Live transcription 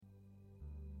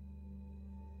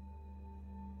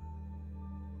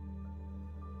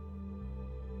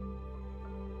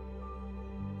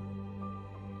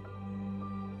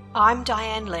I'm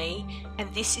Diane Lee,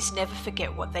 and this is Never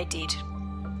Forget What They Did.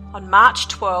 On March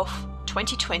 12,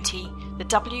 2020, the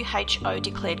WHO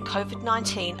declared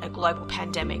COVID-19 a global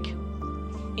pandemic.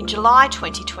 In July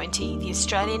 2020, the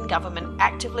Australian government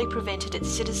actively prevented its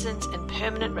citizens and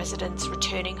permanent residents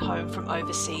returning home from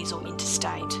overseas or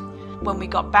interstate. When we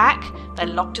got back, they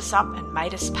locked us up and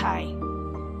made us pay.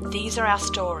 These are our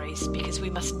stories because we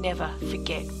must never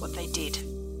forget what they did.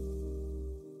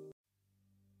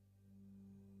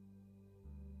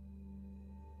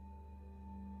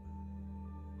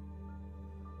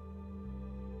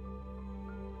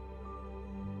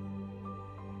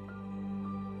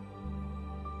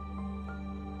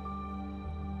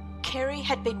 Kerry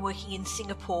had been working in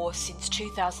Singapore since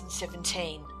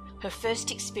 2017, her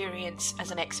first experience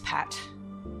as an expat.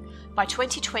 By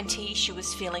 2020, she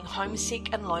was feeling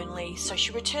homesick and lonely, so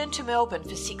she returned to Melbourne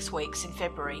for 6 weeks in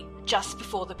February, just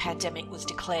before the pandemic was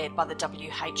declared by the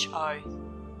WHO.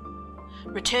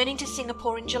 Returning to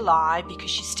Singapore in July because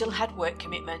she still had work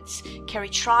commitments, Kerry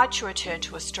tried to return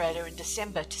to Australia in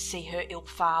December to see her ill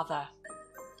father.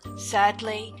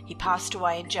 Sadly, he passed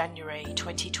away in January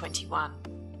 2021.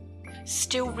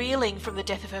 Still reeling from the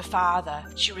death of her father,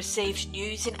 she received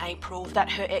news in April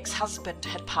that her ex-husband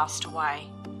had passed away.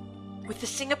 With the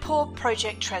Singapore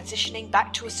project transitioning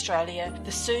back to Australia,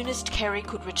 the soonest Kerry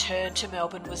could return to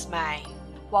Melbourne was May.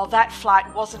 While that flight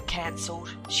wasn't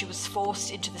cancelled, she was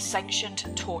forced into the sanctioned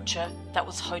torture that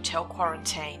was hotel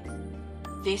quarantine.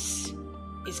 This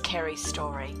is Kerry's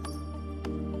story.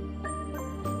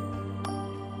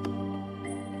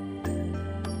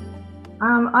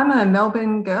 I'm a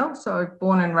Melbourne girl, so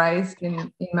born and raised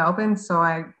in Melbourne, so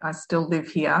I still live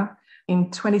here. In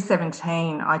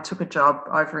 2017, I took a job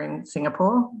over in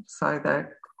Singapore, so that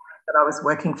I was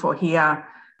working for here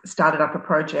started up a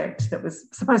project that was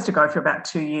supposed to go for about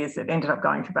 2 years. It ended up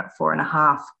going for about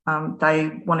 4.5.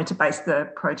 They wanted to base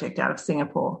the project out of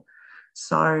Singapore.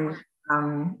 So,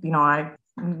 I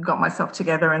got myself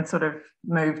together and sort of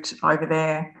moved over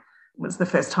there. It was the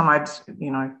first time I'd,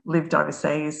 lived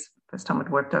overseas. First time I'd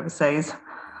worked overseas.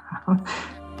 I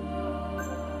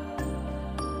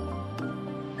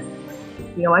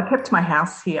kept my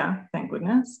house here, thank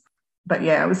goodness. But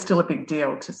yeah, it was still a big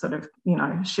deal to sort of,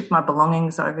 ship my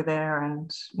belongings over there and,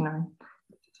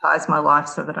 digitize my life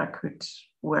so that I could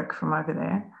work from over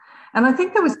there. And I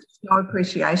think there was just no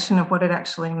appreciation of what it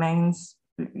actually means,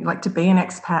 like to be an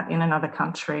expat in another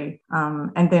country,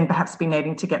 and then perhaps be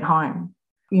needing to get home.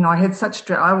 I had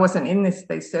I wasn't in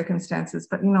these circumstances,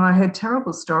 but, I heard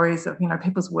terrible stories of,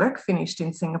 people's work finished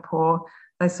in Singapore.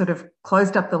 They sort of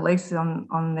closed up the lease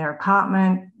on their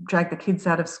apartment, dragged the kids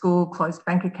out of school, closed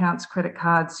bank accounts, credit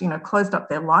cards, closed up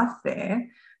their life there,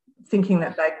 thinking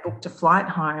that they'd booked a flight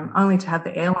home, only to have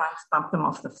the airlines bump them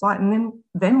off the flight. And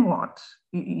then what?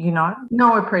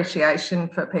 No appreciation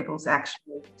for people's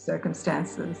actual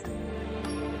circumstances.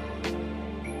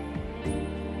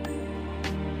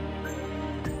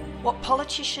 What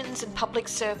politicians and public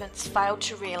servants failed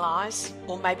to realise,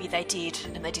 or maybe they did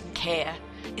and they didn't care,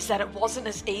 is that it wasn't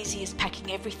as easy as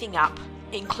packing everything up,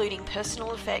 including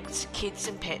personal effects, kids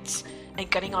and pets,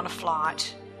 and getting on a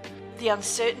flight. The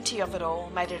uncertainty of it all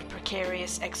made it a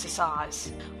precarious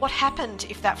exercise. What happened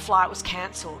if that flight was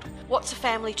cancelled? What's a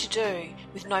family to do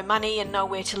with no money and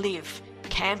nowhere to live?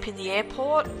 Camp in the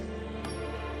airport?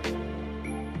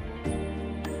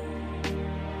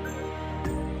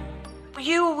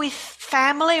 You were with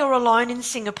family or alone in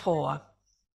Singapore?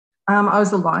 I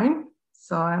was alone,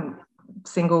 so I'm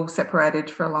single, separated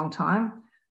for a long time.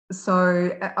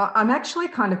 So I'm actually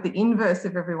kind of the inverse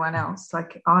of everyone else.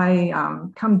 Like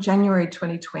come January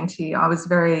 2020, I was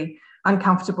very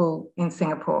uncomfortable in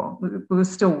Singapore. We were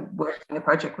still working, the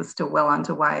project was still well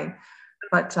underway.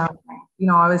 But,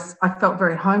 I felt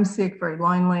very homesick, very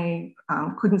lonely,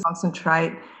 couldn't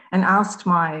concentrate, and asked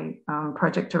my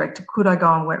project director, could I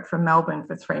go and work from Melbourne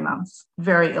for 3 months?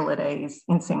 Very ill at ease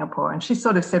in Singapore. And she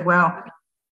sort of said, well,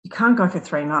 you can't go for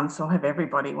 3 months. I'll have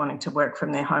everybody wanting to work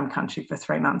from their home country for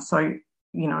 3 months. So,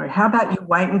 how about you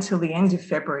wait until the end of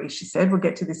February? She said, we'll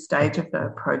get to this stage of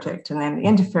the project. And then the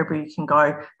end of February, you can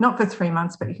go, not for 3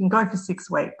 months, but you can go for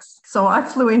 6 weeks. So I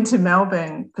flew into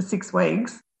Melbourne for 6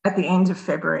 weeks at the end of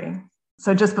February.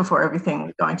 So just before everything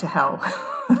was going to hell.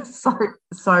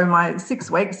 So my 6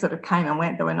 weeks sort of came and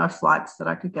went. There were no flights that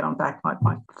I could get on back.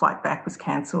 My flight back was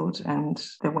cancelled and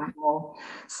there weren't more.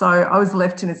 So I was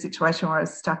left in a situation where I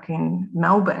was stuck in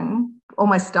Melbourne. All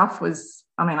my stuff was,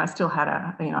 I still had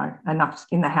enough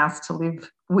in the house to live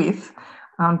with.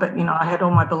 But I had all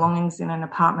my belongings in an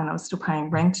apartment. I was still paying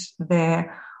rent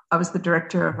there. I was the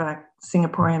director of a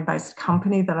Singaporean-based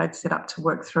company that I'd set up to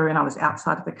work through, and I was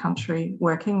outside of the country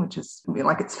working, which is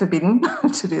like it's forbidden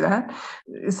to do that.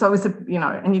 So it was,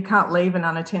 and you can't leave an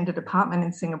unattended apartment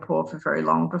in Singapore for very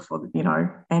long before,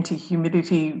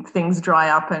 anti-humidity things dry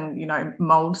up and,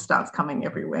 mold starts coming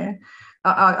everywhere.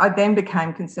 I then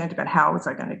became concerned about how was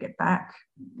I going to get back,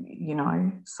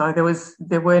 So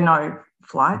there were no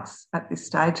flights at this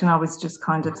stage, and I was just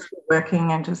kind of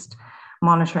working and just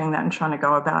monitoring that and trying to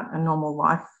go about a normal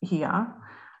life here.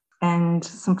 And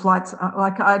some flights,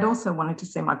 I'd also wanted to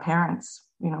see my parents,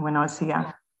 when I was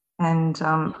here. And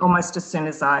almost as soon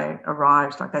as I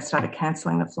arrived, they started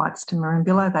cancelling the flights to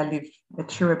Merimbula. They live at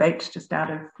Tura Beach, just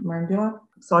out of Merimbula.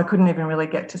 So I couldn't even really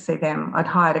get to see them. I'd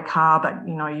hired a car, but,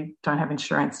 you don't have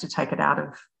insurance to take it out of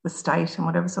the state and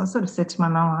whatever. So I sort of said to my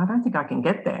mum, I don't think I can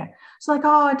get there. She's like,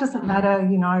 oh, it doesn't matter,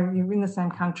 you're in the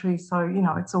same country. So,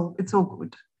 it's all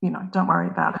good. Don't worry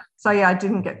about it. So, yeah, I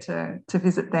didn't get to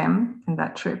visit them in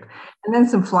that trip. And then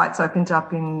some flights opened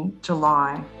up in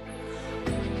July.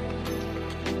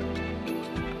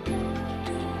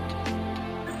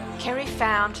 Kerry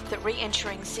found that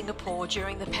re-entering Singapore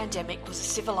during the pandemic was a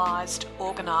civilised,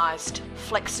 organised,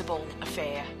 flexible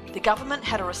affair. The government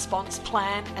had a response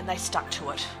plan and they stuck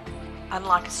to it,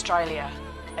 unlike Australia,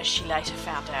 as she later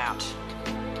found out.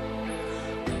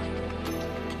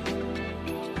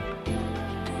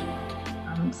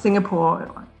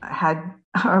 Singapore had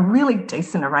a really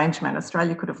decent arrangement.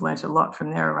 Australia could have learnt a lot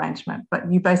from their arrangement,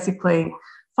 but you basically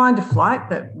find a flight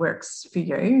that works for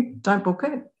you, don't book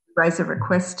it, raise a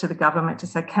request to the government to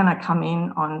say, can I come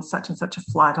in on such and such a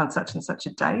flight on such and such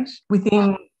a date?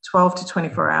 Within 12 to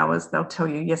 24 hours, they'll tell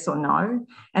you yes or no.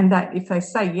 And that if they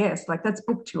say yes, that's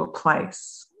booked you a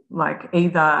place,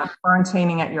 either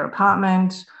quarantining at your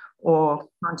apartment or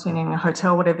quarantining in a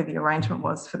hotel, whatever the arrangement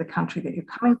was for the country that you're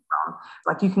coming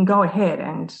from. You can go ahead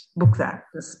and book that.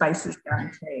 The space is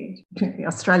guaranteed.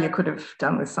 Australia could have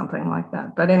done with something like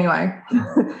that. But anyway,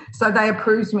 so they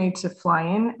approved me to fly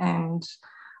in, and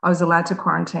I was allowed to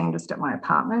quarantine just at my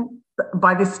apartment.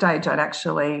 By this stage, I'd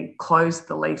actually closed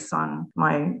the lease on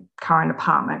my current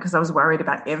apartment because I was worried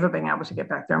about ever being able to get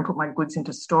back there and put my goods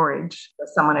into storage.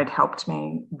 Someone had helped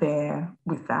me there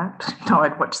with that.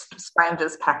 I'd watched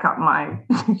strangers pack up my,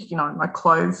 my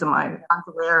clothes and my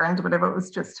underwear and whatever. It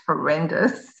was just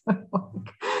horrendous.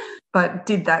 But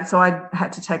did that. So I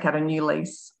had to take out a new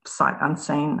lease, sight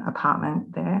unseen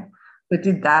apartment there. But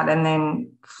did that and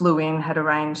then flew in, had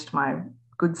arranged my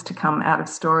goods to come out of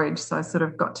storage. So I sort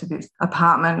of got to this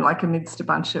apartment amidst a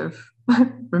bunch of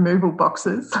removal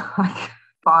boxes,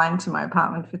 fine to my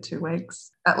apartment for 2 weeks.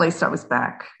 At least I was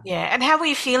back. Yeah. And how were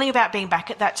you feeling about being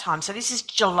back at that time? So this is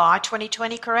July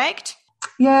 2020, correct?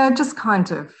 Yeah, just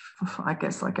kind of, I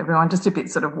guess everyone, just a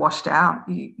bit sort of washed out,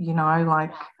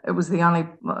 it was the only,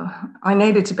 I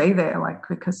needed to be there,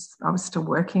 because I was still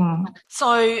working.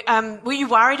 So were you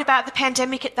worried about the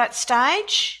pandemic at that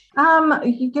stage?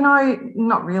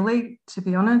 Not really, to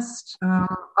be honest.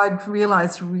 I'd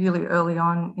realised really early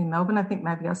on in Melbourne, I think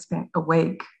maybe I spent a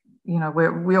week,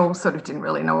 where we all sort of didn't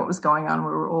really know what was going on. We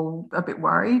were all a bit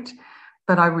worried.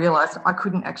 But I realised I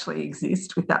couldn't actually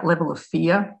exist with that level of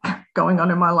fear going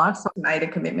on in my life. So I made a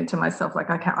commitment to myself,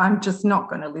 I'm just not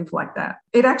going to live like that.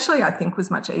 It actually, I think, was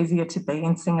much easier to be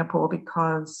in Singapore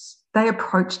because they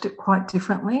approached it quite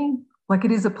differently.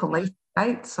 It is a police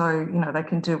state, so, they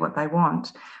can do what they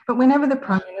want. But whenever the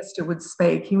Prime Minister would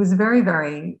speak, he was very,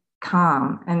 very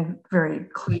calm and very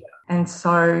clear. And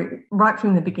so right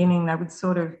from the beginning, they would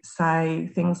sort of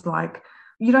say things like,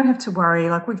 you don't have to worry,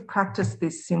 we've practiced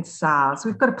this since SARS.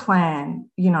 We've got a plan,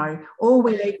 all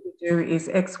we need to do is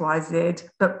X, Y, Z,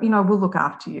 but, we'll look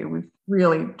after you. We've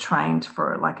really trained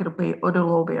for it, it'll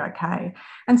all be okay.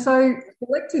 And so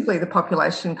collectively the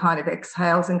population kind of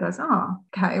exhales and goes, oh,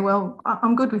 okay, well,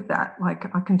 I'm good with that. I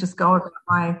can just go about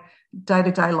my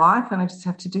day-to-day life and I just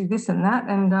have to do this and that,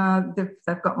 and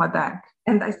they've got my back.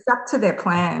 And they stuck to their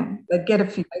plan. They'd get a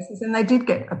few cases, and they did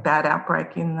get a bad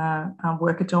outbreak in the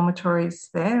worker dormitories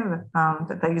there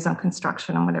that they use on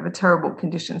construction and whatever, terrible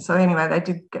conditions. So anyway, they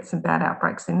did get some bad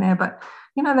outbreaks in there. But,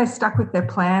 they stuck with their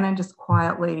plan and just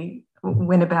quietly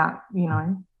went about,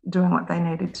 doing what they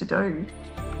needed to do.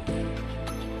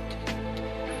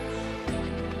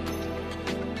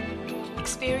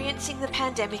 Experiencing the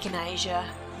pandemic in Asia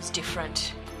was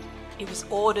different. It was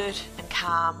ordered and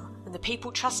calm, and the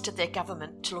people trusted their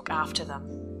government to look after them.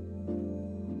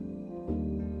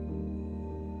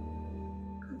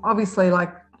 Obviously,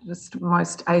 just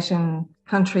most Asian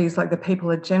countries, the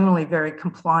people are generally very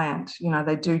compliant.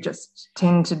 They do just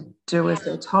tend to do as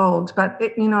they're told, but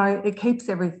it keeps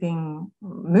everything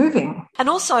moving. And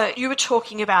also, you were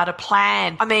talking about a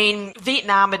plan. I mean,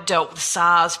 Vietnam had dealt with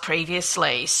SARS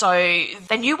previously, so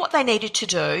they knew what they needed to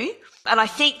do. And I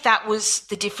think that was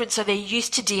the difference. So they're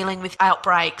used to dealing with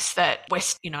outbreaks that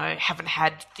West, haven't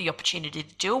had the opportunity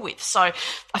to deal with. So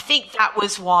I think that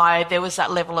was why there was that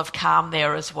level of calm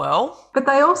there as well. But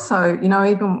they also,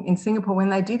 even in Singapore, when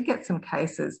they did get some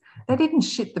cases, they didn't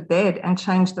shit the bed and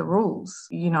change the rules,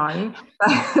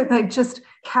 They just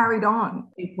carried on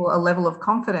people a level of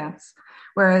confidence.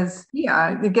 Whereas,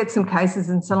 they get some cases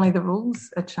and suddenly the rules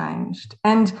are changed.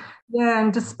 And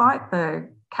despite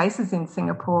the cases in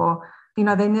Singapore,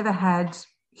 they never had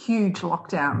huge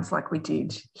lockdowns like we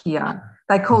did here.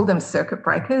 They called them circuit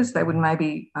breakers. They would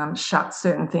maybe shut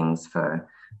certain things for,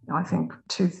 I think,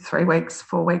 2, 3 weeks,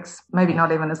 4 weeks, maybe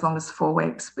not even as long as 4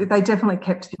 weeks. But they definitely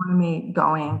kept the economy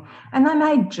going. And they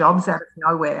made jobs out of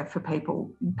nowhere for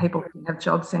people. People didn't have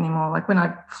jobs anymore. Like when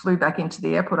I flew back into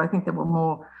the airport, I think there were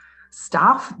more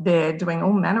staff there doing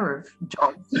all manner of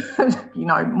jobs,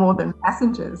 more than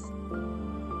passengers.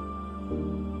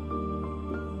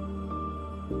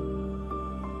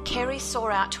 Kerry saw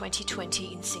out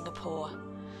 2020 in Singapore.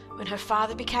 When her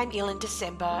father became ill in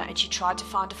December and she tried to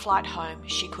find a flight home,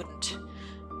 she couldn't.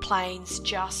 Planes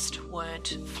just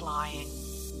weren't flying.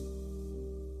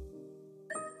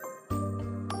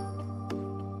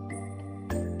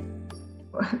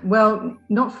 Well,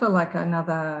 not for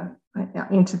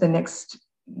into the next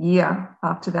year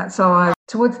after that. So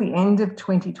towards the end of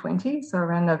 2020, so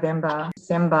around November,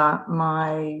 December,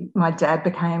 my dad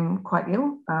became quite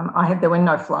ill. There were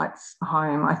no flights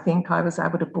home. I think I was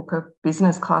able to book a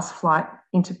business class flight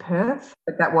into Perth,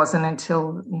 but that wasn't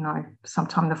until,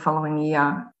 sometime the following year.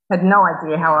 I had no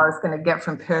idea how I was going to get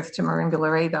from Perth to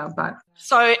Merimbula either, but...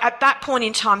 So at that point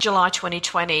in time, July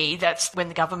 2020, that's when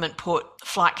the government put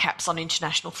flight caps on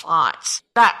international flights.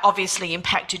 That obviously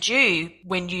impacted you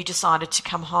when you decided to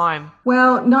come home.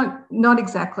 Well, not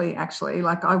exactly, actually.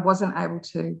 Like I wasn't able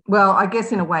to... Well, I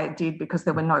guess in a way it did because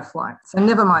there were no flights. And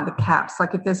never mind the caps.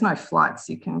 Like if there's no flights,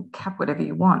 you can cap whatever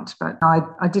you want. But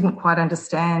I didn't quite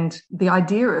understand the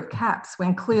idea of caps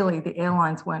when clearly the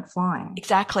airlines weren't flying.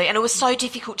 Exactly. And it was so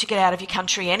difficult to get out of your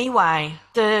country anyway.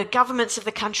 The governments of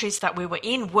the countries that we were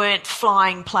in weren't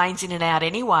flying planes in and out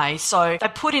anyway. So they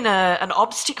put in an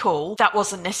obstacle that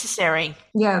wasn't necessary.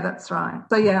 Yeah, that's right.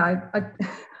 So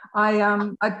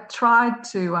I tried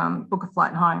to book a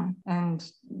flight home and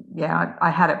I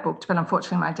had it booked, but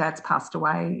unfortunately my dad's passed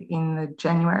away in the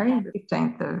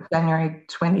 15th of January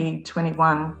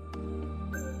 2021.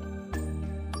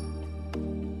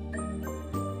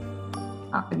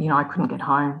 I couldn't get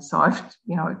home. So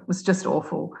it was just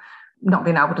awful. Not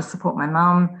being able to support my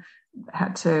mum,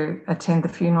 had to attend the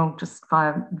funeral just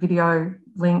via video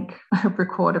link,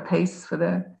 record a piece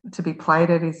to be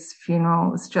played at his funeral.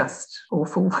 It was just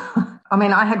awful. I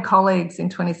mean, I had colleagues in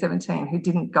 2017 who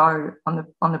didn't go on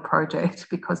the project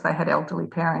because they had elderly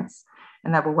parents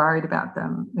and they were worried about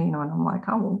them, and I'm like,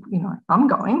 oh, well, I'm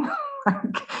going.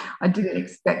 I didn't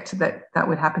expect that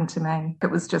would happen to me. It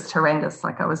was just horrendous.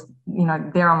 Like I was,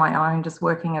 there on my own, just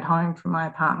working at home from my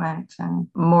apartment and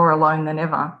more alone than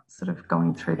ever, sort of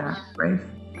going through that grief.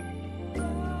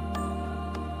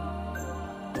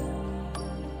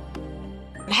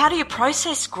 How do you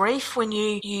process grief when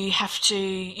you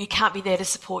can't be there to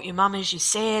support your mum, as you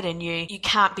said, and you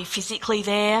can't be physically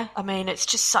there? I mean, it's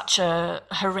just such a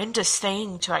horrendous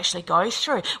thing to actually go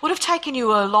through. It would have taken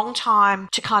you a long time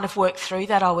to kind of work through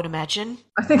that, I would imagine.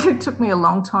 I think it took me a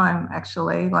long time,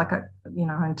 actually,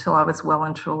 until I was well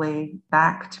and truly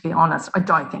back, to be honest. I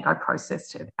don't think I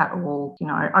processed it at all.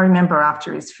 I remember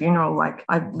after his funeral,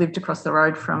 I lived across the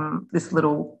road from this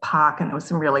little park and there were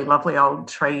some really lovely old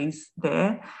trees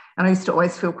there. And I used to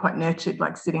always feel quite nurtured,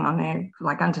 sitting on there,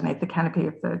 underneath the canopy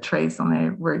of the trees on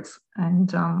their roots.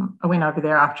 And I went over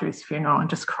there after his funeral and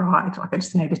just cried. I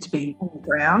just needed to be on the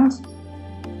ground.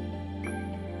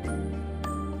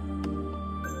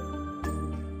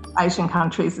 Asian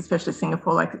countries, especially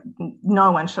Singapore, no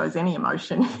one shows any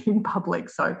emotion in public.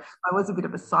 So I was a bit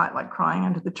of a sight, crying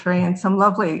under the tree. And some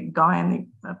lovely guy in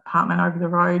the apartment over the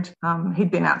road, he'd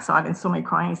been outside and saw me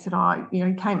crying. He said, he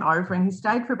came over and he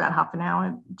stayed for about half an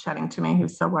hour chatting to me. He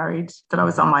was so worried that I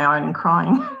was on my own and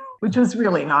crying, which was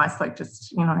really nice.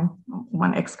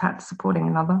 One expat supporting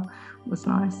another was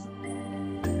nice.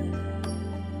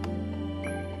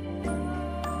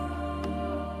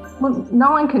 Well, no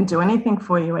one can do anything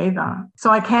for you either. So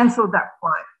I cancelled that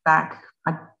flight back.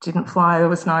 I didn't fly. There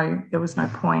was no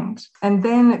point. And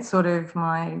then it's a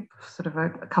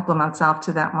couple of months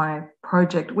after that, my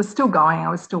project was still going. I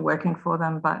was still working for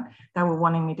them, but they were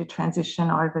wanting me to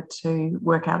transition over to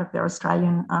work out of their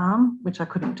Australian arm, which I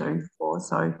couldn't do before.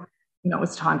 So it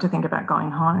was time to think about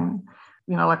going home.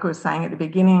 Like I was saying at the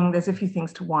beginning, there's a few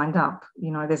things to wind up.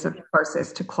 There's a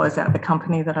process to close out the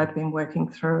company that I'd been working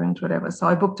through and whatever. So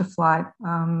I booked a flight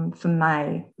for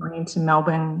May, going into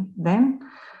Melbourne then.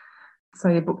 So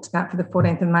you booked that for the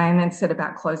 14th of May and then set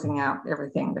about closing out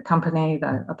everything, the company,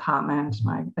 the apartment,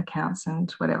 my accounts and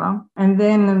whatever. And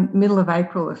then the middle of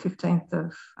April, the 15th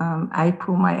of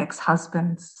April, my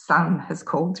ex-husband's son has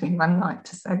called me one night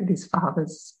to say that his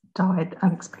father's died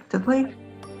unexpectedly.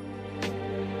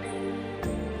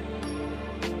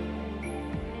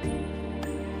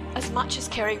 As much as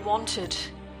Kerry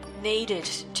needed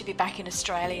to be back in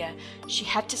Australia, she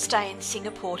had to stay in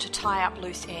Singapore to tie up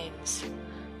loose ends.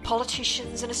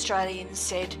 Politicians and Australians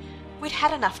said we'd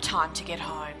had enough time to get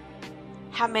home.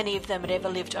 How many of them had ever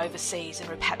lived overseas and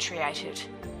repatriated,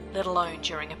 let alone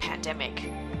during a pandemic?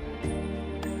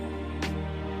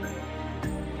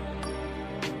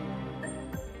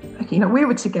 We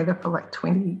were together for like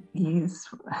 20 years.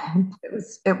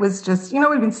 It was just,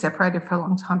 we've been separated for a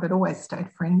long time, but always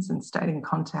stayed friends and stayed in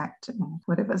contact and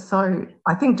whatever. So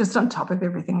I think just on top of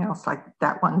everything else, like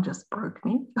that one just broke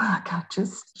me. Like I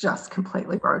just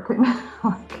completely broken.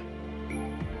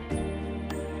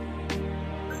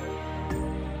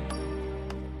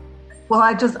 Well,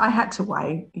 I had to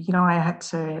wait. I had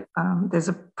to, there's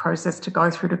a process to go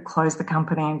through to close the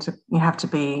company and you have to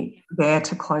be there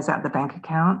to close out the bank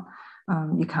account.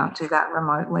 You can't do that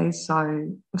remotely. So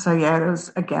yeah, there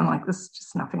was, again, like there's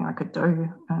just nothing I could do.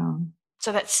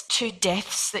 So that's 2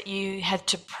 deaths that you had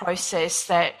to process,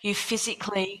 that you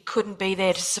physically couldn't be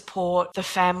there to support the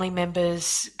family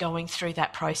members going through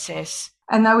that process.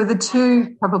 And they were the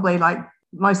 2 probably like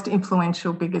most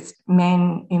influential, biggest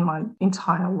men in my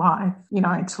entire life.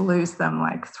 To lose them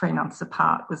like 3 months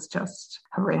apart was just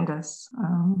horrendous.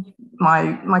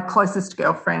 My closest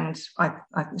girlfriend,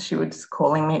 she was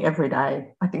calling me every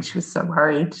day. I think she was so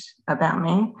worried about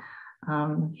me.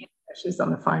 She was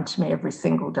on the phone to me every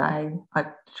single day.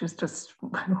 She was just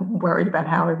worried about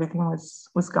how everything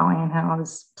was going and how I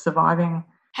was surviving.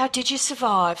 How did you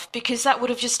survive? Because that would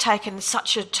have just taken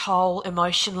such a toll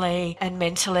emotionally and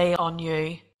mentally on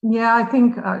you. Yeah, I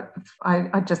think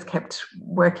I just kept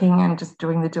working and just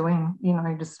doing the doing,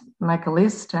 just make a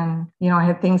list. And, I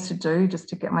had things to do just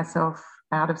to get myself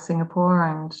out of Singapore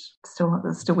and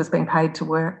still was being paid to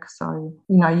work. So,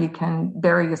 you can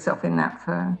bury yourself in that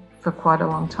for quite a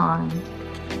long time.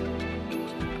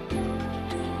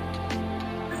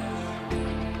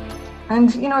 And,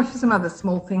 some other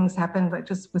small things happened that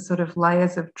just were sort of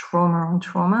layers of trauma on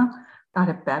trauma. I had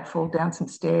a bad fall down some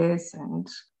stairs and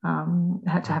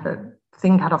had to have a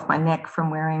thing cut off my neck from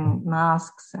wearing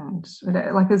masks. And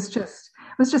like, it was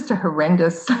just a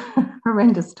horrendous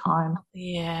time.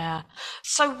 Yeah.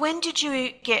 So when did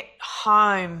you get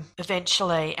home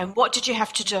eventually, and what did you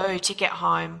have to do to get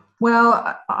home?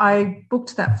 Well, I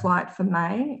booked that flight for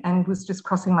May and was just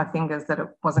crossing my fingers that it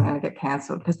wasn't going to get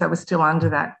cancelled because they were still under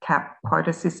that cap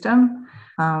quota system.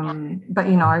 But,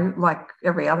 like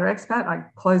every other expat, I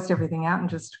closed everything out and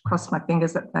just crossed my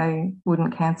fingers that they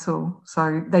wouldn't cancel.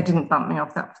 So they didn't bump me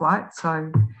off that flight.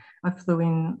 So I flew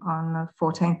in on the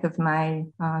 14th of May,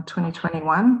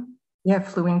 2021. Yeah,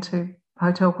 flew into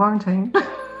hotel quarantine.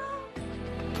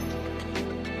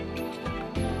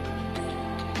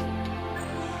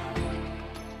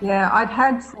 Yeah, I'd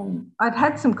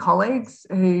had some colleagues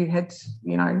who had,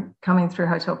 come in through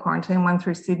hotel quarantine, one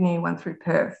through Sydney, one through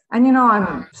Perth. And,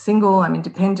 I'm single, I'm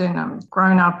independent, I'm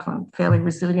grown up, I'm fairly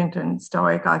resilient and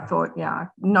stoic. I thought, yeah,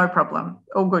 no problem,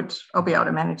 all good. I'll be able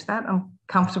to manage that. I'm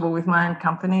comfortable with my own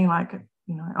company,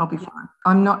 I'll be fine.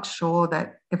 I'm not sure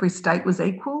that every state was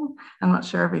equal. I'm not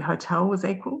sure every hotel was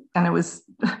equal. And it was,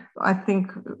 I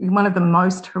think, one of the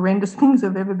most horrendous things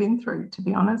I've ever been through, to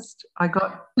be honest. I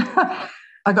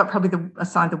got probably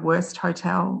assigned the worst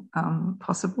hotel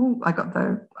possible. I got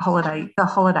the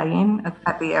Holiday Inn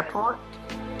at the airport.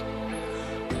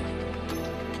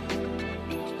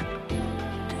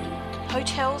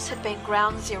 Hotels have been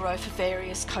ground zero for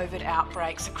various COVID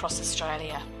outbreaks across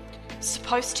Australia.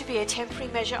 Supposed to be a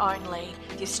temporary measure only,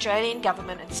 the Australian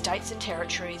government and states and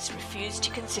territories refused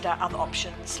to consider other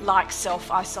options like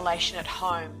self-isolation at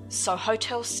home, so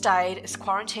hotels stayed as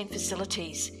quarantine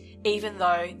facilities, even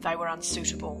though they were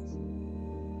unsuitable.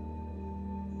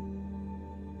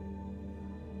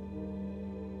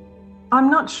 I'm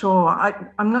not sure.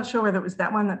 I'm not sure whether it was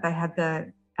that one that they had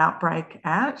the outbreak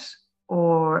at,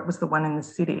 or it was the one in the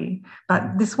city.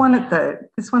 But this one at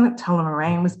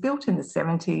Tullamarine was built in the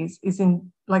 70s,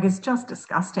 it's just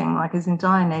disgusting, is in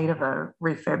dire need of a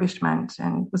refurbishment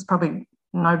and was probably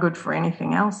no good for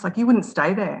anything else. You wouldn't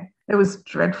stay there. It was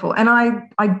dreadful. And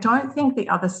I don't think the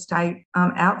other state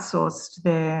outsourced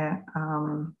their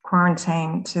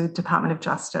quarantine to Department of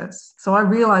Justice. So I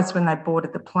realised when they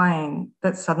boarded the plane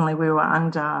that suddenly we were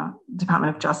under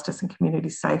Department of Justice and Community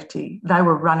Safety. They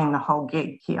were running the whole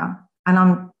gig here.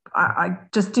 And I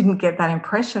just didn't get that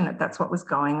impression that that's what was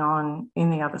going on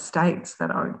in the other states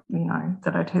that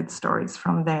I'd heard stories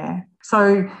from there.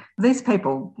 So these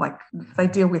people, like, they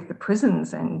deal with the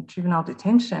prisons and juvenile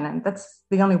detention, and that's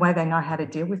the only way they know how to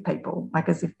deal with people, like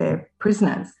as if they're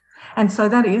prisoners. And so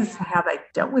that is how they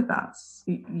dealt with us.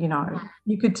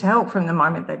 You could tell from the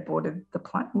moment they boarded the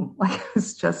plane. Like,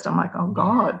 it's just, I'm like, oh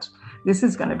God, this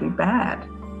is going to be bad.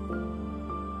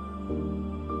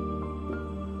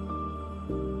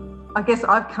 I guess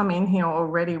I've come in here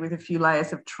already with a few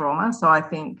layers of trauma. So I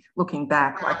think looking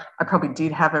back, like, I probably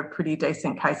did have a pretty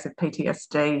decent case of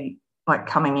PTSD, like,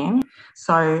 coming in.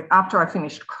 So after I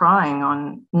finished crying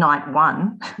on night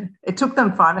one, it took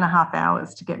them 5.5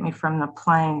 hours to get me from the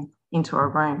plane into a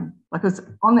room. Like, it was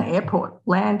on the airport,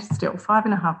 land still,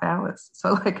 5.5 hours.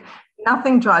 So, like,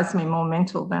 nothing drives me more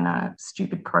mental than a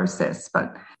stupid process.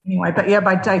 But anyway,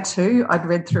 by day 2, I'd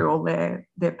read through all their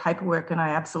paperwork, and I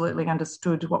absolutely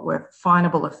understood what were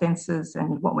finable offences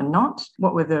and what were not,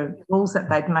 what were the rules that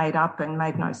they'd made up and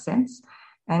made no sense.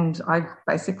 And I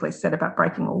basically set about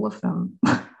breaking all of them.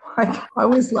 Like, I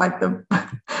was like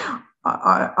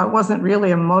I wasn't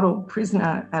really a model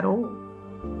prisoner at all.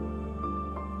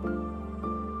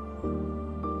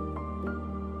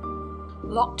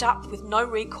 Locked up with no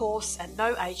recourse and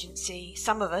no agency,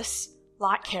 some of us,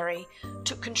 like Kerry,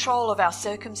 took control of our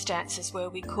circumstances where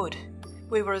we could.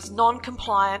 We were as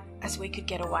non-compliant as we could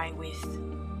get away with.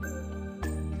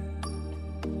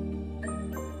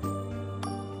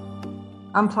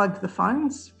 Unplugged the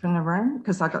phones from the room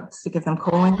because I got sick of them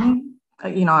calling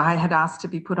me. I had asked to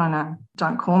be put on a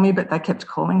don't call me, but they kept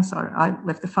calling, so I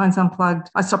left the phones unplugged.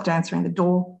 I stopped answering the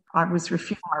door. I was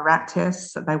refusing my rat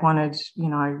tests that they wanted,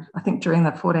 I think during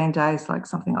the 14 days, like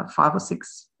something like 5 or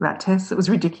 6 rat tests. It was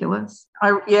ridiculous. I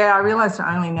realised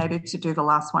I only needed to do the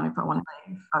last one if I wanted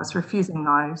to leave. I was refusing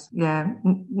those. Yeah,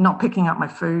 not picking up my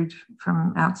food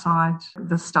from outside,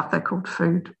 the stuff they called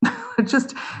food.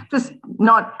 just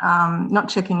not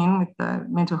checking in with the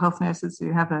mental health nurses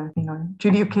who have a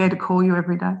duty of care to call you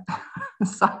every day.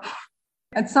 So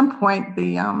at some point,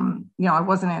 I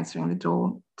wasn't answering the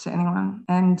door to anyone,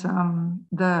 and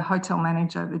the hotel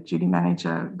manager, the duty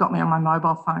manager, got me on my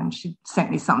mobile phone. She sent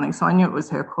me something, so I knew it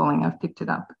was her calling. I picked it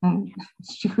up, and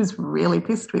she was really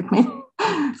pissed with me.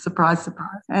 Surprise,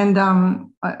 surprise. And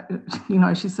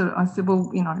she said, I said,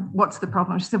 well, what's the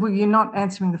problem? She said, well, you're not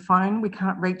answering the phone. We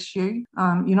can't reach you.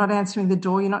 You're not answering the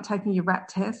door. You're not taking your rat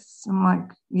tests. I'm like,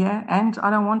 yeah, and I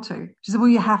don't want to. She said, well,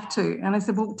 you have to. And I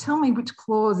said, well, tell me which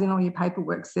clause in all your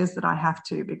paperwork says that I have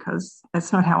to, because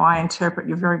that's not how I interpret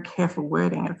your very careful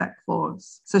wording of that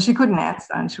clause. So she couldn't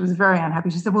answer, and she was very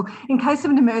unhappy. She said, well, in case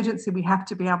of an emergency, we have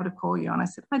to be able to call you. And I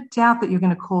said, I doubt that you're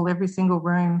going to call every single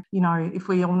room, if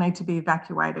we all need to be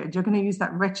evacuated. You're going to use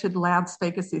that wretched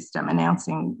loudspeaker system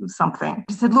announcing something.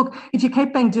 She said, look, if you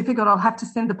keep being difficult, I'll have to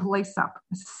send the police up.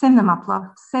 I said, send them up, love.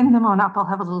 Send them on up. I'll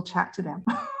have a little chat to them.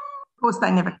 Of course,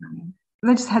 they never came in.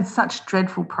 They just had such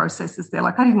dreadful processes there.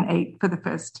 Like, I didn't eat for the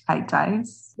first 8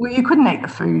 days. Well, you couldn't eat the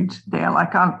food there.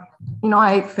 Like, I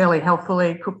ate fairly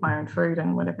healthily, cooked my own food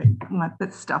and whatever. Like,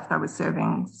 that stuff they were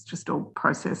serving was just all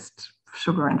processed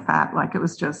sugar and fat. Like, it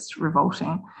was just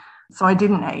revolting. So I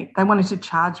didn't eat. They wanted to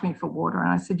charge me for water. And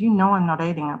I said, I'm not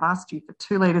eating. I've asked you for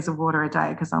 2 litres of water a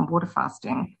day because I'm water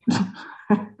fasting.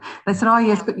 They said, oh,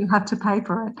 yes, but you have to pay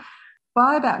for it.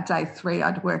 By about day 3,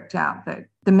 I'd worked out that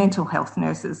the mental health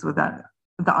nurses were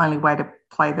the only way to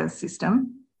play the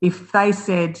system. If they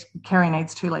said Kerry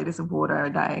needs 2 litres of water a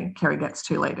day, Kerry gets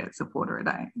 2 litres of water a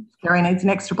day. If Kerry needs an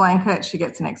extra blanket, she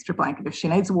gets an extra blanket. If she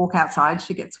needs a walk outside,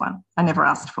 she gets one. I never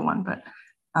asked for one, but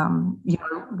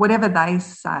whatever they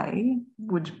say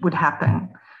would happen.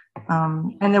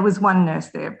 And there was one nurse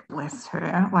there, bless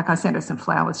her. Like, I sent her some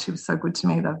flowers. She was so good to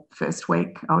me the first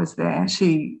week I was there.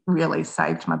 She really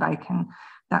saved my bacon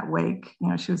that week.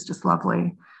 She was just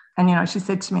lovely. And, she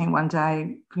said to me one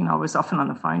day, I was often on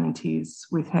the phone in tears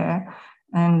with her.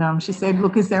 And she said,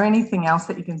 look, is there anything else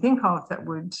that you can think of that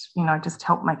would, just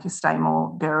help make your stay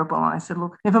more bearable? And I said,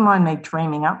 look, never mind me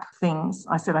dreaming up things.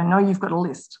 I said, I know you've got a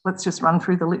list. Let's just run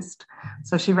through the list.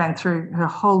 So she ran through her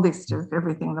whole list of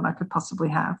everything that I could possibly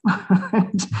have.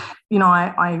 And,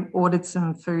 I ordered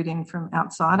some food in from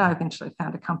outside. I eventually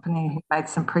found a company who made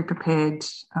some pre-prepared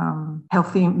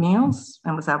healthy meals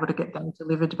and was able to get them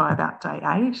delivered by about day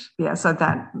 8. Yeah, so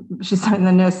that, and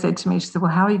the nurse said to me, she said,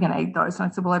 well, how are you going to eat those? And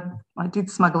I said, well, I did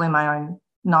smuggle in my own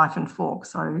knife and fork.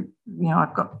 So,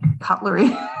 I've got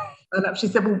cutlery. And she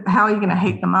said, well, how are you going to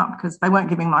heat them up? Because they weren't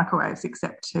giving microwaves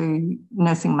except to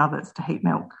nursing mothers to heat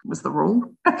milk was the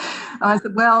rule. I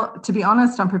said, well, to be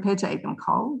honest, I'm prepared to eat them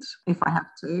cold if I have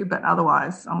to, but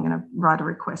otherwise I'm going to write a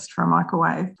request for a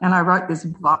microwave. And I wrote this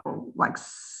vile,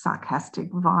 sarcastic,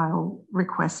 vile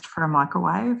request for a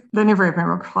microwave. They never even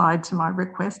replied to my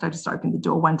request. I just opened the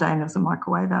door one day and there was a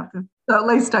microwave out there. So at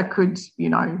least I could,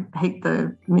 heat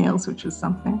the meals, which was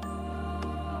something.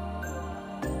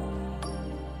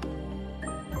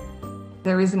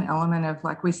 There is an element of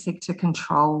we seek to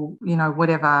control,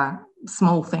 whatever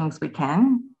small things we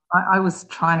can. I was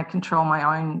trying to control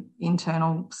my own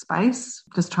internal space,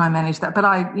 just try and manage that. But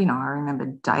I remember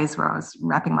days where I was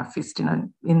wrapping my fist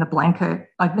in the blanket.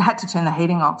 I had to turn the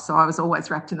heating off, so I was always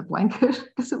wrapped in the blanket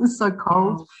because it was so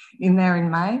cold in there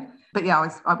in May. But yeah,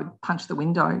 I would punch the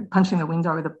window. Punching the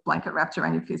window with a blanket wrapped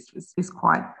around your fist is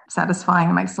quite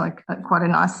satisfying. It makes quite a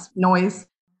nice noise.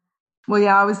 Well,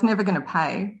 yeah, I was never going to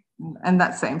pay. And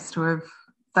that seems to have,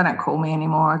 they don't call me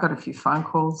anymore. I got a few phone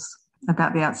calls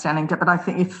about the outstanding debt. But I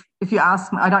think if you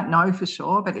ask me, I don't know for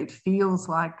sure, but it feels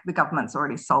like the government's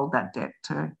already sold that debt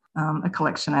to a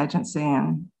collection agency,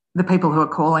 and the people who are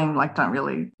calling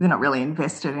they're not really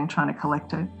invested in trying to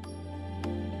collect it.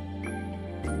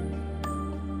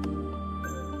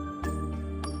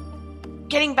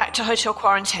 Getting back to hotel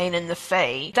quarantine and the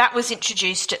fee, that was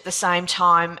introduced at the same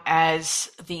time as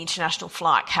the international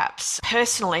flight caps.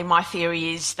 Personally, my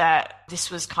theory is that this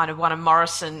was kind of one of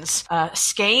Morrison's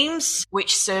schemes,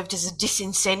 which served as a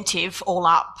disincentive all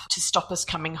up to stop us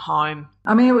coming home.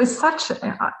 I mean, it was such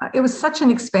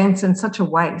an expense and such a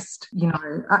waste,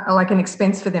 an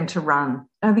expense for them to run.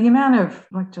 And the amount of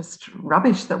just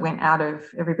rubbish that went out of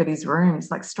everybody's rooms,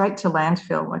 straight to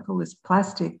landfill, all this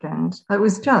plastic, and it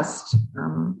was just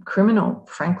criminal,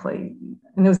 frankly.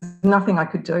 And there was nothing I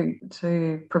could do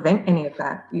to prevent any of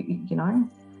that,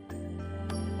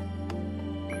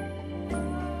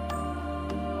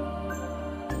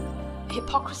 The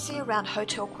hypocrisy around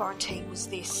hotel quarantine was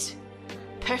this.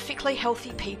 Perfectly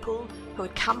healthy people who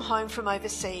had come home from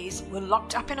overseas were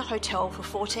locked up in a hotel for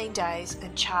 14 days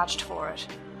and charged for it,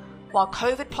 while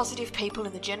COVID-positive people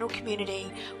in the general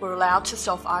community were allowed to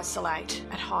self-isolate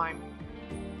at home.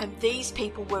 And these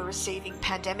people were receiving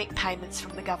pandemic payments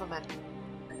from the government.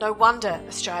 No wonder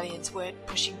Australians weren't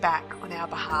pushing back on our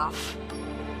behalf.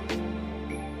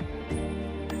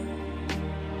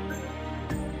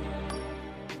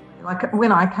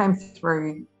 When I came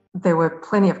through, there were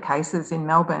plenty of cases in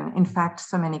Melbourne. In fact,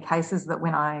 so many cases that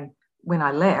when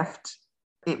I left,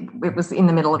 it was in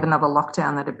the middle of another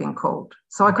lockdown that had been called.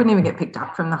 So I couldn't even get picked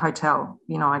up from the hotel.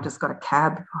 I just got a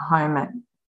cab home at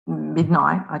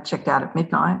midnight. I checked out at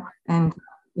midnight and,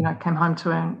 came home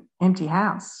to an empty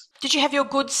house. Did you have your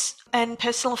goods and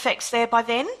personal effects there by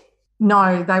then?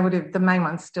 No, the main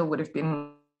ones still would have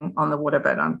been on the water,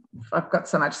 but I've got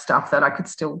so much stuff that I could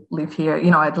still live here.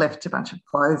 I'd left a bunch of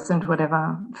clothes and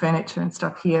whatever, furniture and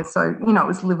stuff here. So, it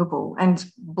was livable. And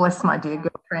bless my dear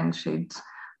girlfriend, she'd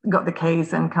got the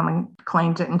keys and come and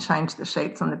cleaned it and changed the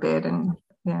sheets on the bed. And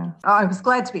yeah, I was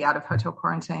glad to be out of hotel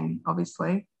quarantine,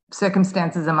 obviously.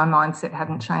 Circumstances and my mindset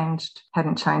hadn't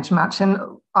changed much. And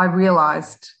I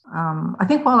realised, I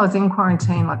think while I was in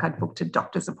quarantine, I'd booked a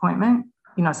doctor's appointment,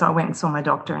 so I went and saw my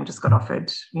doctor and just got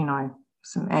offered,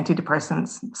 some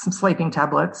antidepressants, some sleeping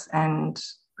tablets, and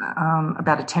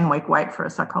about a 10-week wait for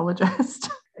a psychologist.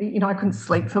 I couldn't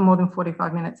sleep for more than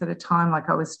 45 minutes at a time.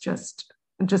 I was just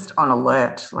on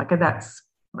alert. That's,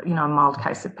 a mild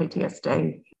case of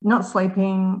PTSD. Not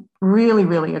sleeping, really,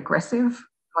 really aggressive,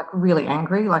 really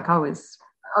angry. I was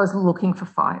looking for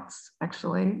fights,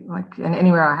 actually. And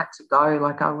anywhere I had to go,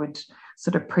 I would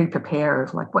sort of pre-prepare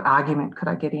of what argument could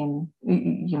I get in,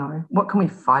 what can we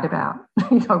fight about,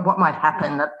 what might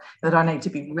happen that I need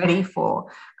to be ready for,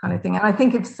 kind of thing. And I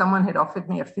think if someone had offered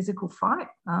me a physical fight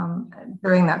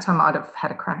during that time, I'd have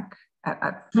had a crack at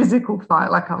a physical fight.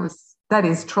 That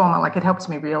is trauma. It helps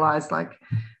me realise,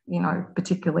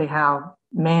 particularly how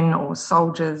men or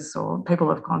soldiers or people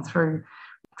who have gone through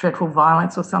dreadful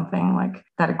violence or something,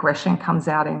 that aggression comes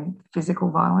out in physical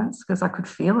violence, because I could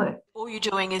feel it. All you're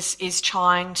doing is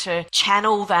trying to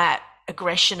channel that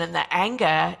aggression and that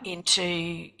anger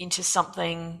into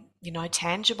something,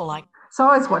 tangible. So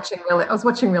I was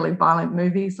watching really violent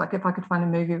movies. If I could find a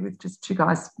movie with just two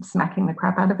guys smacking the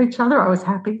crap out of each other, I was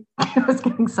happy. I was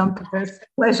getting some perverse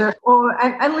pleasure.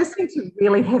 And listening to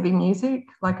really heavy music.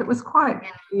 It was quite,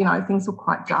 things were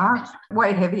quite dark,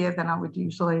 way heavier than I would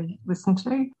usually listen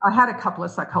to. I had a couple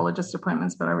of psychologist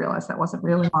appointments, but I realised that wasn't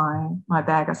really my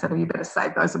bag. I said, well, you better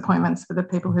save those appointments for the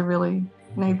people who really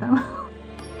need them.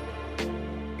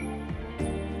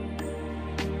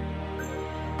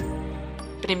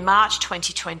 But in March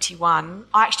 2021,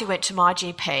 I actually went to my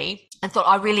GP and thought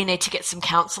I really need to get some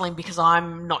counselling because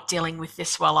I'm not dealing with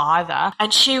this well either.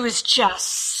 And she was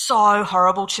just so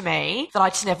horrible to me that I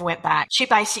just never went back. She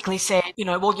basically said,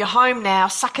 well, you're home now,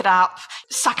 suck it up,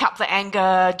 suck up the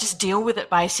anger, just deal with it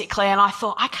basically. And I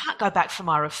thought, I can't go back for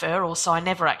my referral, so I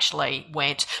never actually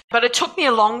went. But it took me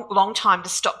a long time to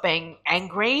stop being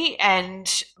angry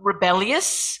and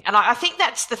rebellious. And I think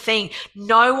that's the thing.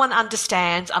 No one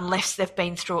understands unless they've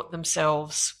been through it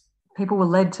themselves. People were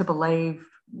led to believe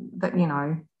that,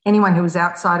 anyone who was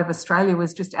outside of Australia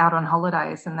was just out on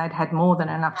holidays and they'd had more than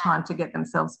enough time to get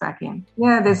themselves back in.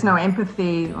 Yeah, there's no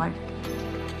empathy.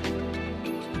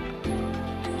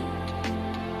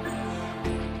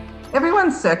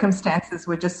 Everyone's circumstances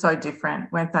were just so different,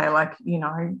 weren't they?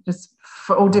 Just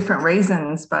for all different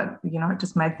reasons, but, it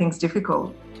just made things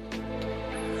difficult.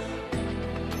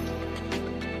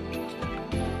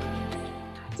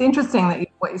 It's interesting that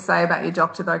what you say about your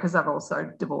doctor, though, because I've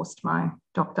also divorced my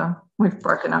doctor. We've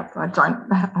broken up. I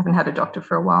haven't had a doctor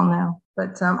for a while now.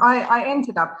 But I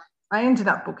ended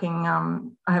up booking.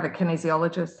 I have a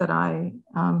kinesiologist that I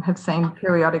have seen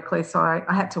periodically, so I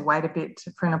had to wait a bit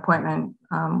for an appointment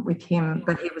with him.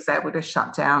 But he was able to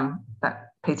shut down that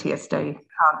PTSD,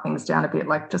 calm things down a bit,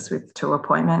 just with 2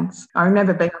 appointments. I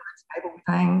remember being on the table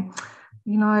saying,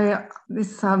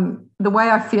 this the way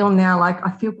I feel now,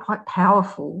 I feel quite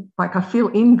powerful, I feel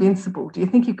invincible. Do you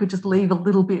think you could just leave a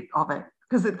little bit of it?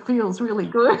 Because it feels really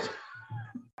good.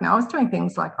 Now, I was doing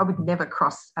things like I would never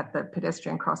cross at the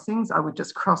pedestrian crossings. I would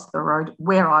just cross the road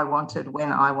where I wanted,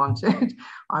 when I wanted.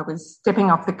 I was stepping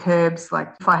off the curbs.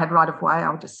 If I had right of way, I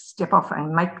would just step off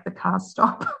and make the car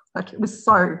stop. It was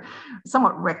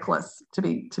somewhat reckless, to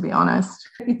be honest.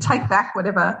 You take back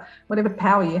whatever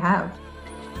power you have.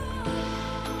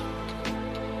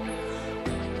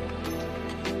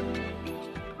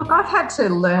 Look, I've had to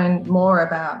learn more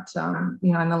about,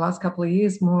 in the last couple of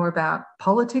years, more about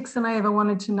politics than I ever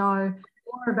wanted to know,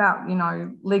 more about,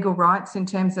 legal rights in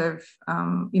terms of,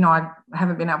 I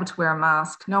haven't been able to wear a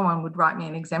mask. No one would write me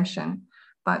an exemption,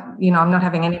 but, I'm not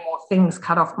having any more things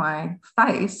cut off my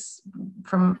face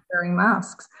from wearing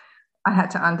masks. I had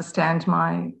to understand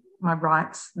my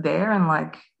rights there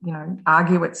and,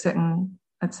 argue at certain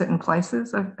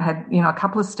places. I've had, a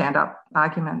couple of stand-up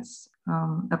arguments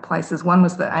at places. One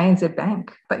was the ANZ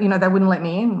Bank, but, they wouldn't let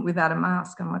me in without a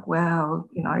mask. I'm like, well,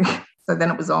 so then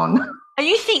it was on. And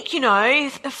you think,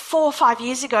 4 or 5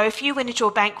 years ago, if you went into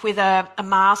a bank with a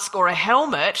mask or a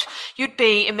helmet, you'd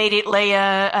be immediately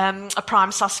a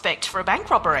prime suspect for a bank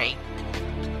robbery.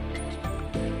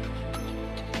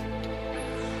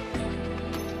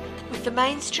 With the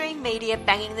mainstream media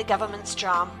banging the government's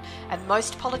drum and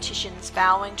most politicians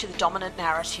bowing to the dominant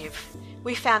narrative,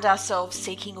 we found ourselves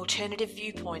seeking alternative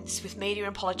viewpoints with media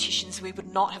and politicians we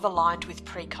would not have aligned with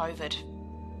pre-COVID.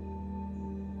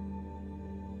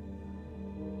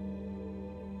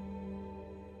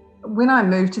 When I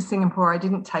moved to Singapore, I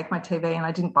didn't take my TV and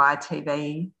I didn't buy a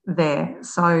TV there.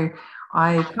 So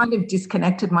I kind of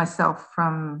disconnected myself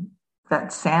from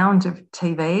that sound of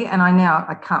TV, and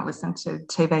I can't listen to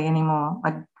TV anymore.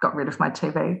 I got rid of my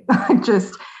TV.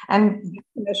 And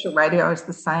commercial radio is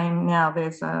the same now.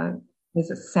 There's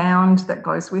a sound that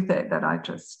goes with it that I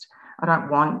don't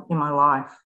want in my life.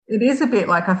 It is a bit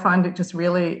I find it just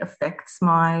really affects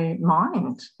my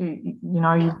mind.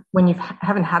 When you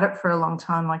haven't had it for a long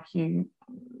time,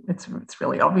 it's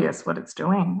really obvious what it's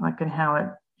doing, and how it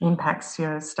impacts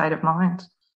your state of mind.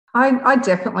 I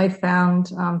definitely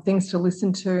found things to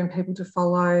listen to and people to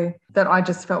follow that I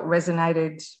just felt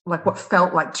resonated, what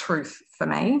felt like truth for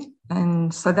me.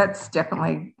 And so that's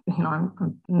definitely,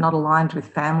 I'm not aligned with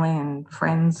family and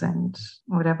friends and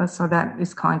whatever. So that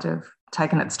is kind of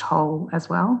taken its toll as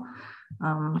well.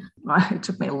 It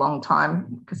took me a long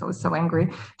time because I was so angry.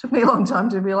 It took me a long time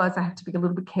to realise I have to be a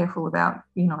little bit careful about,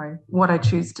 what I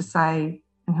choose to say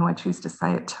and who I choose to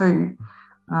say it to.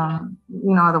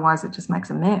 Otherwise it just makes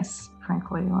a mess,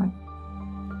 frankly.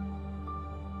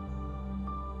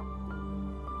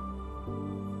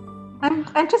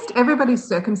 And just everybody's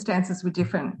circumstances were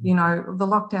different. The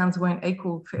lockdowns weren't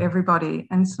equal for everybody.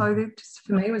 And so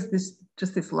for me, it was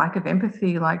this lack of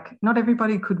empathy. Not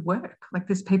everybody could work.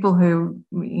 There's people who,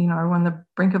 are on the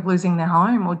brink of losing their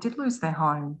home or did lose their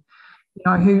home,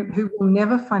 who will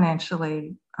never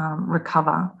financially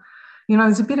recover.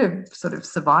 There's a bit of sort of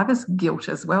survivor's guilt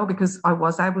as well, because I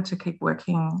was able to keep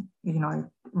working,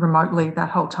 remotely that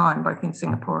whole time, both in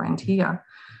Singapore and here.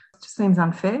 It just seems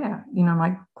unfair.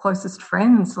 My closest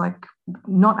friends,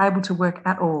 not able to work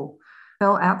at all,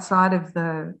 fell outside of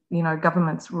the,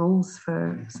 government's rules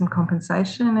for some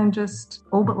compensation and just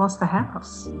all but lost the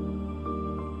house.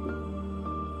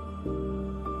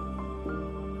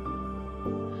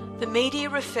 The media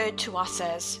referred to us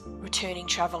as returning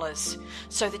travellers,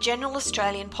 so the general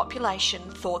Australian population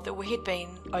thought that we had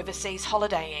been overseas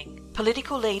holidaying.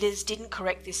 Political leaders didn't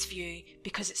correct this view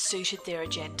because it suited their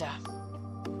agenda.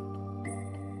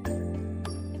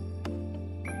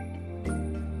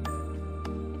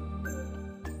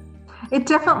 It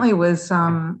definitely was,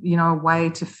 a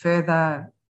way to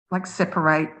further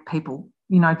separate people,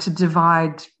 to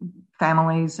divide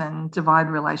families and divide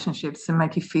relationships and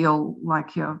make you feel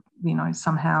like you're,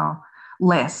 somehow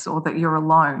less, or that you're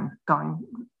alone going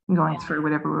through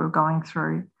whatever we were going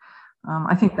through.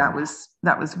 I think that was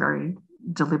very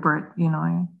deliberate,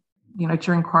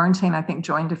 during quarantine. I think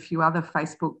joined a few other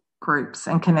Facebook groups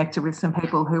and connected with some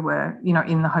people who were,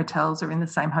 in the hotels or in the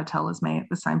same hotel as me at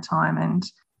the same time, and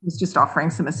was just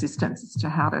offering some assistance as to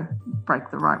how to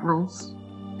break the right rules.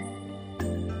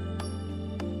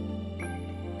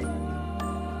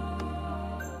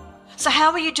 So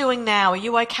how are you doing now? Are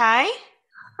you okay?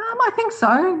 I think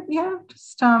so. Yeah,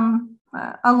 just a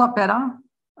lot better.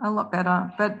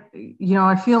 But,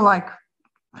 I feel like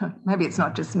maybe it's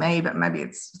not just me, but maybe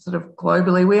it's sort of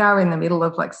globally. We are in the middle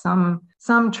of some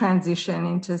transition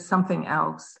into something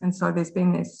else. And so there's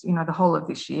been this, the whole of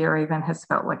this year even has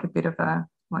felt like a bit of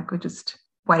we're just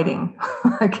waiting.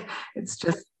 It's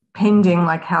just pending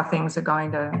how things are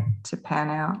going to pan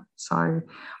out. So,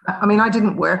 I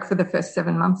didn't work for the first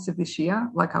 7 months of this year.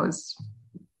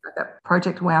 That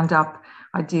project wound up.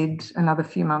 I did another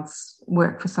few months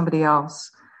work for somebody else.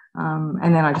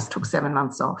 And then I just took 7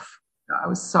 months off. I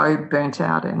was so burnt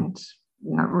out and,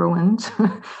 ruined.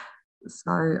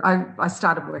 So I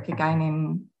started work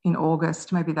again in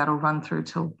August. Maybe that'll run through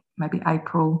till maybe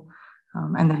April.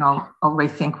 And then I'll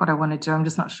rethink what I want to do. I'm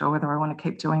just not sure whether I want to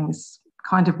keep doing this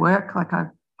kind of work. I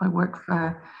work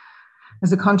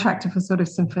as a contractor for sort of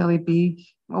some fairly big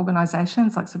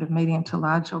organisations, sort of medium to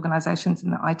large organisations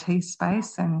in the IT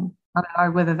space. And I don't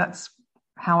know whether that's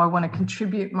how I want to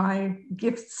contribute my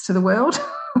gifts to the world.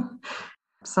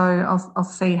 So I'll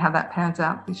see how that pans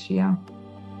out this year.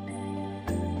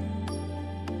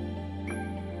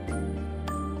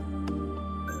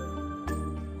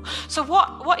 So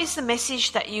what is the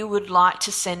message that you would like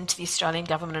to send to the Australian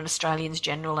government and Australians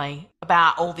generally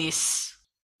about all this?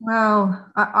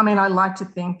 Well, I like to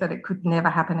think that it could never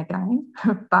happen again,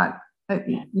 but,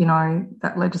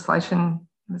 that legislation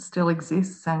still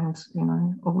exists and,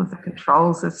 all of the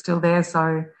controls are still there.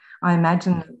 So I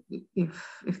imagine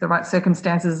if the right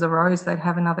circumstances arose, they'd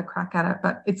have another crack at it.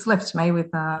 But it's left me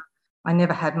with I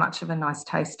never had much of a nice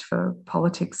taste for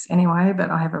politics anyway, but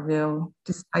I have a real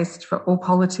distaste for all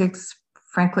politics,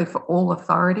 frankly, for all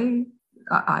authority.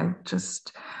 I've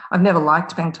never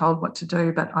liked being told what to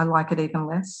do, but I like it even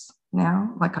less now.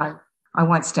 I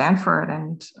won't stand for it.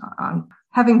 And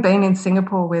having been in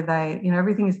Singapore where they,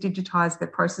 everything is digitized, their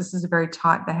processes are very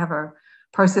tight. They have a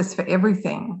process for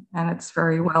everything and it's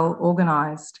very well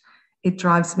organized. It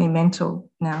drives me mental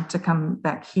now to come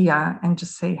back here and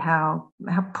just see how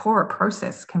poor a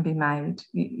process can be made,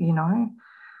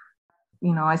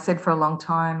 I said for a long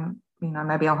time,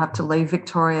 maybe I'll have to leave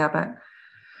Victoria, but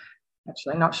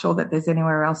actually not sure that there's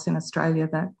anywhere else in Australia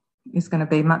that is going to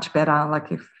be much better.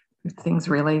 If things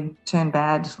really turn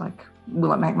bad,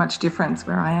 will it make much difference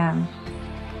where I am?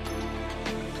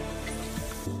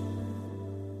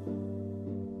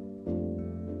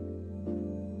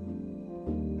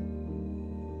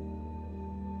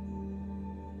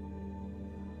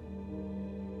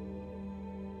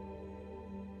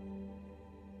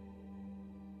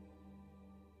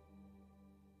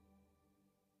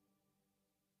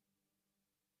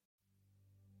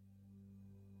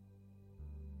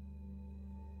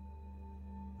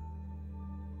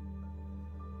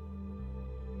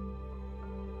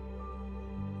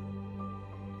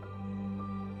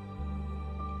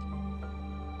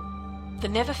 The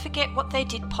Never Forget What They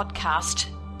Did podcast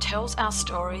tells our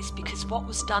stories because what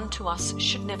was done to us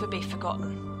should never be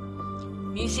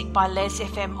forgotten. Music by Les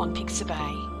FM on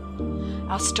Pixabay.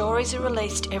 Our stories are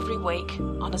released every week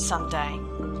on a Sunday.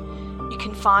 You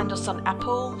can find us on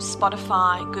Apple,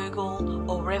 Spotify, Google,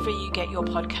 or wherever you get your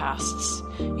podcasts.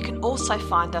 You can also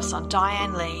find us on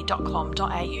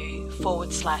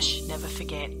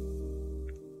dianelee.com.au/neverforget.